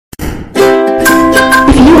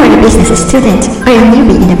business student or a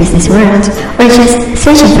newbie in the business world or just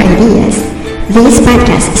searching for ideas, this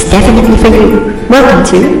podcast is definitely for you. Welcome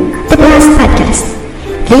to The Blast Podcast.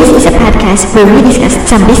 This is a podcast where we discuss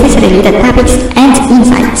some business-related topics and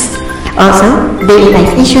insights. Also, daily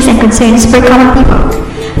life issues and concerns for common people.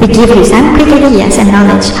 We give you some quick ideas and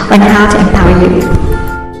knowledge on how to empower you.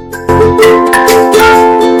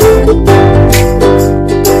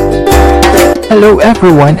 Hello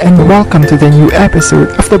everyone and welcome to the new episode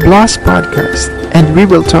of the Blast Podcast, and we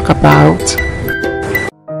will talk about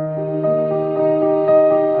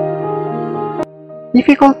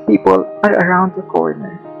difficult people are around the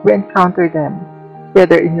corner. We encounter them,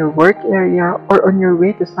 whether in your work area or on your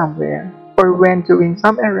way to somewhere, or when doing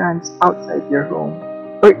some errands outside your home,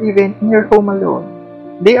 or even in your home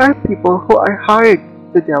alone. They are people who are hard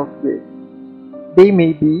to deal with. They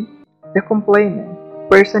may be the complainant,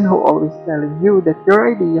 person who always telling you that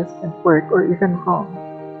your ideas can't work or even wrong.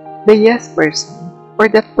 The yes person, or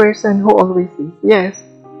that person who always says yes,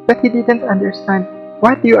 but he didn't understand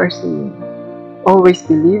what you are saying. Always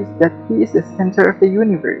believes that he is the center of the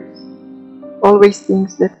universe. Always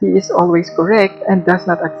thinks that he is always correct and does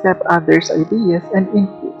not accept others' ideas and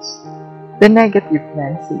inputs. The negative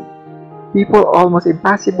Nancy. People almost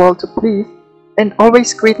impossible to please and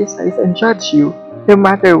always criticize and judge you no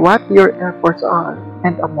matter what your efforts are,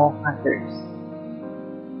 and among others.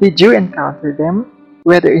 Did you encounter them,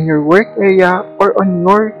 whether in your work area or on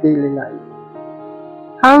your daily life?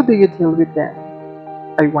 How do you deal with them?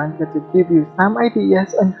 I wanted to give you some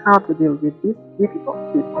ideas on how to deal with these difficult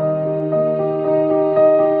people.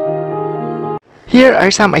 Here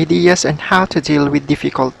are some ideas on how to deal with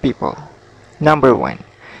difficult people. Number 1.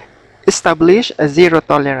 Establish a zero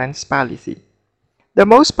tolerance policy. The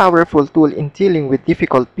most powerful tool in dealing with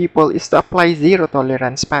difficult people is to apply zero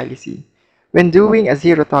tolerance policy. When doing a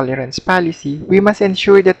zero tolerance policy, we must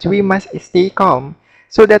ensure that we must stay calm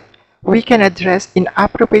so that we can address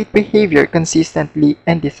inappropriate behavior consistently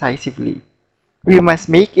and decisively. We must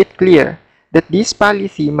make it clear that this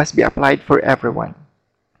policy must be applied for everyone.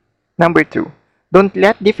 Number 2. Don't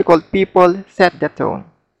let difficult people set the tone.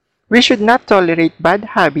 We should not tolerate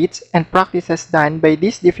bad habits and practices done by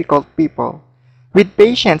these difficult people. With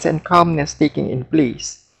patience and calmness taking in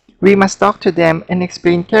place, we must talk to them and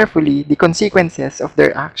explain carefully the consequences of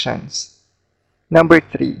their actions. Number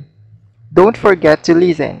 3. Don't forget to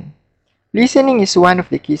listen. Listening is one of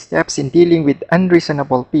the key steps in dealing with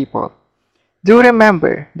unreasonable people. Do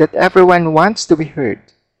remember that everyone wants to be heard.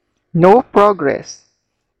 No progress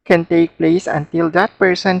can take place until that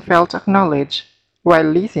person felt acknowledged.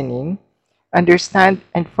 While listening, understand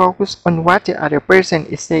and focus on what the other person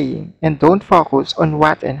is saying, and don't focus on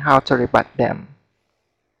what and how to rebut them.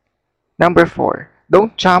 Number 4.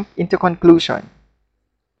 Don't jump into conclusion.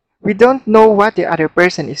 We don't know what the other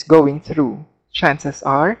person is going through. Chances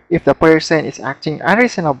are, if the person is acting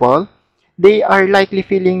unreasonable, they are likely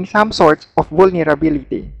feeling some sort of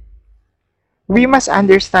vulnerability. We must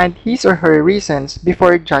understand his or her reasons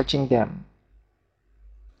before judging them.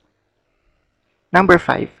 Number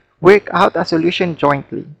 5. Work out a solution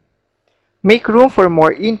jointly. Make room for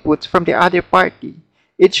more inputs from the other party.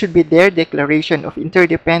 It should be their declaration of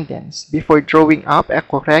interdependence before drawing up a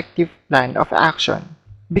corrective plan of action.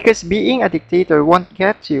 Because being a dictator won't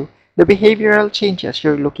get you the behavioral changes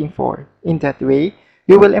you're looking for. In that way,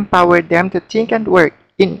 you will empower them to think and work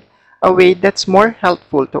in a way that's more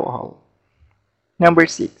helpful to all. Number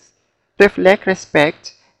 6. Reflect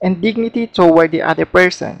respect and dignity toward the other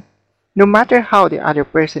person. No matter how the other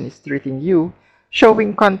person is treating you,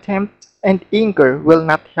 showing contempt and anger will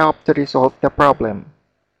not help to resolve the problem.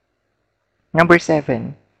 Number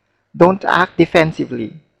 7. Don't act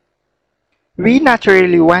defensively. We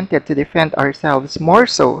naturally wanted to defend ourselves more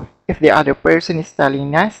so if the other person is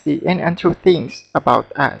telling nasty and untrue things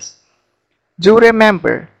about us. Do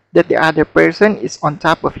remember that the other person is on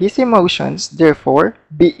top of his emotions, therefore,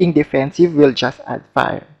 being defensive will just add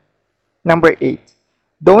fire. Number 8.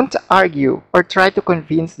 Don't argue or try to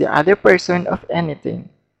convince the other person of anything.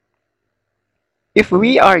 If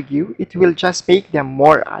we argue, it will just make them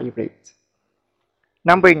more irate.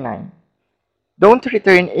 Number 9. Don't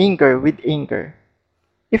return anger with anger.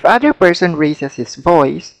 If other person raises his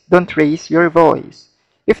voice, don't raise your voice.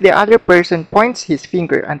 If the other person points his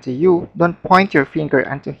finger unto you, don't point your finger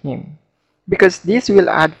unto him, because this will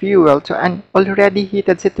add fuel to an already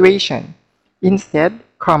heated situation. Instead,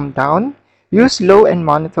 calm down, use low and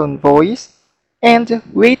monotone voice, and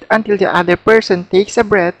wait until the other person takes a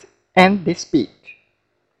breath and they speak.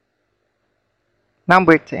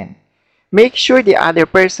 Number 10. Make sure the other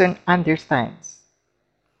person understands.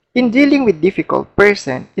 In dealing with difficult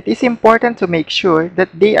person, it is important to make sure that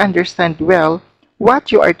they understand well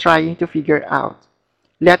what you are trying to figure out.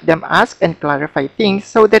 Let them ask and clarify things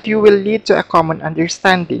so that you will lead to a common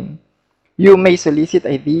understanding. You may solicit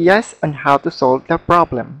ideas on how to solve the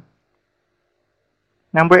problem.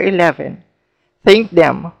 Number 11. Thank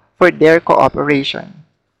them for their cooperation.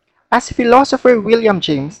 As philosopher William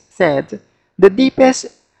James said, the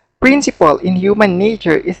deepest principle in human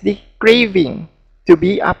nature is the craving to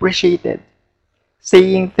be appreciated.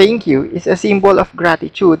 Saying thank you is a symbol of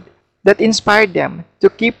gratitude that inspired them to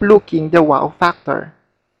keep looking the wow factor.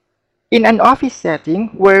 In an office setting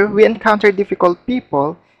where we encounter difficult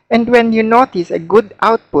people, and when you notice a good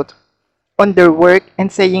output on their work,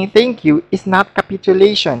 and saying thank you is not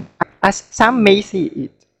capitulation as some may see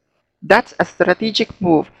it. That's a strategic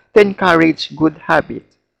move to encourage good habit.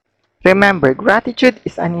 Remember, gratitude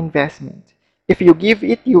is an investment. If you give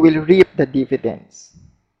it, you will reap the dividends.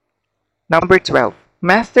 Number 12.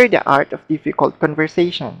 Master the art of difficult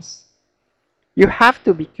conversations. You have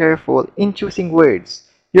to be careful in choosing words,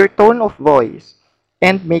 your tone of voice,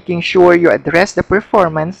 and making sure you address the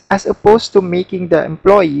performance as opposed to making the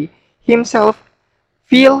employee himself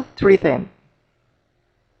feel threatened.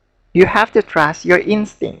 You have to trust your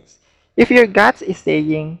instincts. If your gut is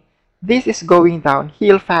saying, this is going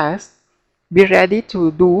downhill fast, be ready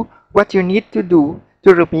to do what you need to do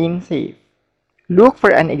to remain safe. Look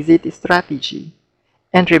for an exit strategy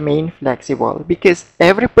and remain flexible because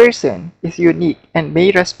every person is unique and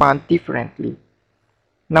may respond differently.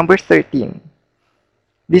 Number 13.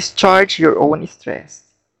 Discharge your own stress.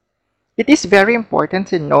 It is very important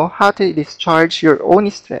to know how to discharge your own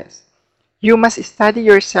stress. You must study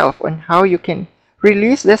yourself on how you can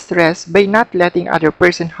release the stress by not letting other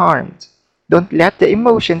person harmed. Don't let the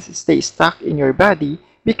emotions stay stuck in your body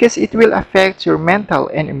because it will affect your mental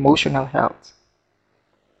and emotional health.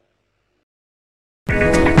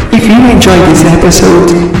 If you enjoyed this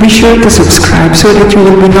episode, be sure to subscribe so that you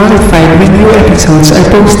will be notified when new episodes are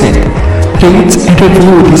posted. Rate and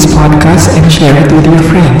review this podcast and share it with your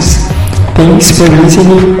friends. Thanks for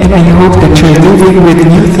listening, and I hope that you're living with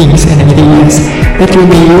new things and ideas that you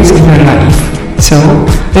may use in your life. So,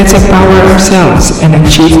 let's empower ourselves and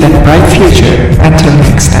achieve that bright future. Until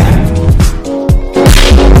next time.